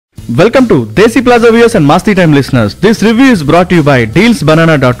Welcome to Desiplaza viewers and Masti Time listeners. This review is brought to you by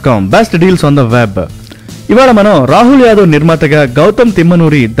dealsbanana.com. Best deals on the web. ఇవాళ మనం రాహుల్ యాదవ్ నిర్మాతగా, గౌతమ్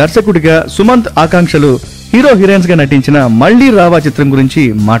తిమ్మనూరి దర్శకుడిగా, సుమంత్ ఆకాంక్షలు hero heroines గా నటించిన మల్లి రావా చిత్రం గురించి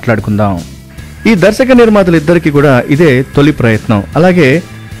మాట్లాడుకుందాం. ఈ దర్శక నిర్మాతలు ఇద్దరికి కూడా ఇదే తొలి ప్రయత్నం. అలాగే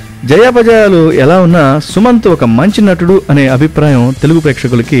జయాపజయాలు ఎలా ఉన్నా సుమంత్ ఒక మంచి నటుడు అనే అభిప్రాయం తెలుగు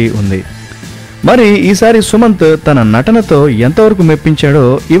ప్రేక్షకులకి ఉంది. మరి ఈసారి సుమంత్ తన నటనతో ఎంతవరకు మెప్పించాడో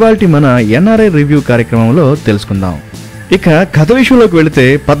ఇవాల్టి మన NRI రివ్యూ కార్యక్రమంలో తెలుసుకుందాం. ఇక కథ విషయంలోకి వెళితే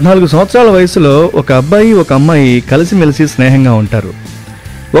 14 సంవత్సరాల వయసులో ఒక అబ్బాయి ఒక అమ్మాయి కలిసిమెలిసి స్నేహంగా ఉంటారు.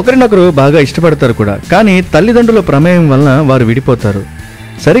 ఒకరినొకరు బాగా ఇష్టపడతారు కూడా. కానీ తల్లిదండ్రుల ప్రమేయం వలన వారు విడిపోతారు.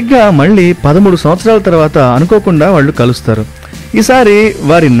 సరిగ్గా మళ్ళీ 13 సంవత్సరాల తర్వాత అనుకోకుండా వాళ్ళు కలుస్తారు. ఈసారి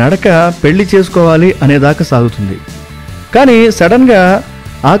వారి నడక పెళ్లి చేసుకోవాలి అనేదాకా సాగుతుంది. కానీ సడన్ గా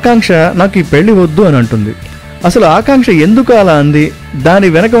ఆకాంక్ష నాకు ఈ పెళ్లి వద్దు అని అంటుంది. అసలు ఆకాంక్ష ఎందుకు అలా అంది, దాని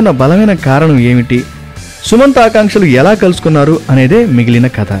వెనక ఉన్న బలమైన కారణం ఏమిటి, సుమంత్ ఆకాంక్షలు ఎలా కలుసుకున్నారు అనేదే మిగిలిన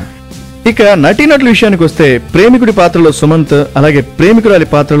కథ. ఇక నటీనటుల విషయానికి వస్తే ప్రేమికుడి పాత్రలో సుమంత్, అలాగే ప్రేమికురాలి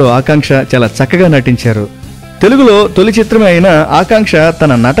పాత్రలో ఆకాంక్ష చాలా చక్కగా నటించారు. తెలుగులో తొలి చిత్రమే అయిన ఆకాంక్ష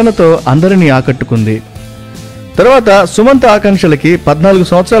తన నటనతో అందరినీ ఆకట్టుకుంది. తర్వాత సుమంత్ ఆకాంక్షలకి 14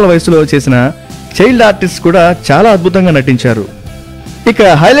 సంవత్సరాల వయసులో చేసిన చైల్డ్ ఆర్టిస్ట్ కూడా చాలా అద్భుతంగా నటించారు. ఇక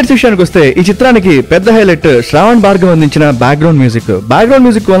హైలైట్స్ విషయానికి వస్తే ఈ చిత్రానికి పెద్ద హైలైట్ శ్రావణ్ భార్గవ్ అందించిన బ్యాక్గ్రౌండ్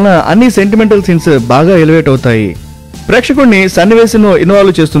మ్యూజిక్ వలన అన్ని సెంటిమెంటల్ సీన్స్ బాగా ఎలివేట్ అవుతాయి. ప్రేక్షకుడిని సన్నివేశంలో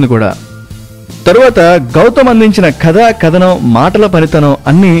ఇన్వాల్వ్ చేస్తుంది కూడా. తరువాత గౌతమ్ అందించిన కథనం, మాటల పనితనం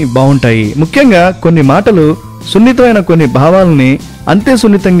అన్ని బాగుంటాయి. ముఖ్యంగా కొన్ని మాటలు సున్నితమైన కొన్ని భావాలని అంతే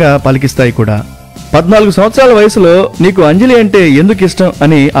సున్నితంగా పలికిస్తాయి కూడా. 14 సంవత్సరాల వయసులో నీకు అంజలి అంటే ఎందుకు ఇష్టం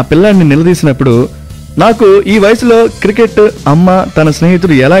అని ఆ పిల్లాడిని నిలదీసినప్పుడు, నాకు ఈ వయసులో క్రికెట్, అమ్మ, తన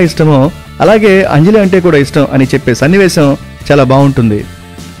స్నేహితుడు ఎలా ఇష్టమో అలాగే అంజలి అంటే కూడా ఇష్టం అని చెప్పే సన్నివేశం చాలా బాగుంటుంది.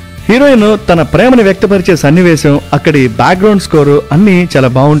 హీరోయిన్ తన ప్రేమను వ్యక్తపరిచే సన్నివేశం, అక్కడి బ్యాక్గ్రౌండ్ స్కోరు అన్నీ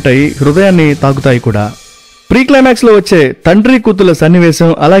చాలా బాగుంటాయి, హృదయాన్ని తాకుతాయి కూడా. ప్రీ క్లైమాక్స్ లో వచ్చే తండ్రి కూతుల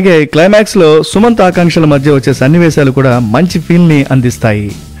సన్నివేశం, అలాగే క్లైమాక్స్ లో సుమంత్ ఆకాంక్షల మధ్య వచ్చే సన్నివేశాలు కూడా మంచి ఫీల్ ని అందిస్తాయి.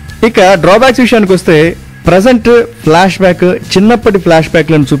 ఇక డ్రాబ్యాక్స్ విషయానికి వస్తే ప్రజెంట్ ఫ్లాష్ బ్యాక్, చిన్నప్పటి ఫ్లాష్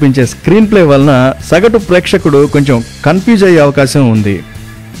బ్యాక్లను చూపించే స్క్రీన్ ప్లే వలన సగటు ప్రేక్షకుడు కొంచెం కన్ఫ్యూజ్ అయ్యే అవకాశం ఉంది.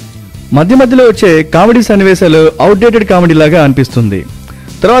 మధ్య మధ్యలో వచ్చే కామెడీ సన్నివేశాలు అవుట్డేటెడ్ కామెడీ లాగా అనిపిస్తుంది.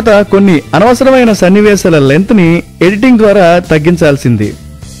 తర్వాత కొన్ని అనవసరమైన సన్నివేశాల లెంత్ ని ఎడిటింగ్ ద్వారా తగ్గించాల్సింది.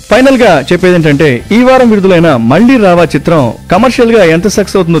 ఫైనల్ గా చెప్పేది ఏంటంటే, ఈ వారం విడుదలైన మల్లి రావా చిత్రం కమర్షియల్ గా ఎంత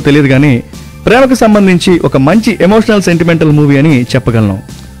సక్సెస్ అవుతుందో తెలియదు కానీ ప్రేమకు సంబంధించి ఒక మంచి ఎమోషనల్ సెంటిమెంటల్ మూవీ అని చెప్పగలను.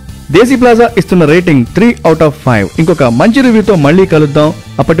 దేశీప్లాజా ఇస్తున్న రేటింగ్ 3/5. ఇంకొక మంచి రివ్యూతో మళ్ళీ కలుద్దాం.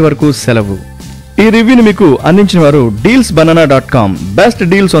 అప్పటి వరకు సెలవు. ఈ రివ్యూని మీకు అందించిన వారు dealsbanana.com. Best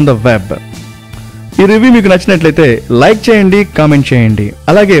deals on the web. ఈ రివ్యూ మీకు నచ్చినట్లయితే లైక్ చేయండి, కామెంట్ చేయండి.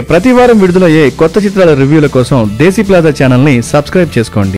 అలాగే ప్రతి వారం విడుదలయ్యే కొత్త చిత్రాల రివ్యూల కోసం దేశీప్లాజా ఛానల్ ని సబ్స్క్రైబ్ చేసుకోండి.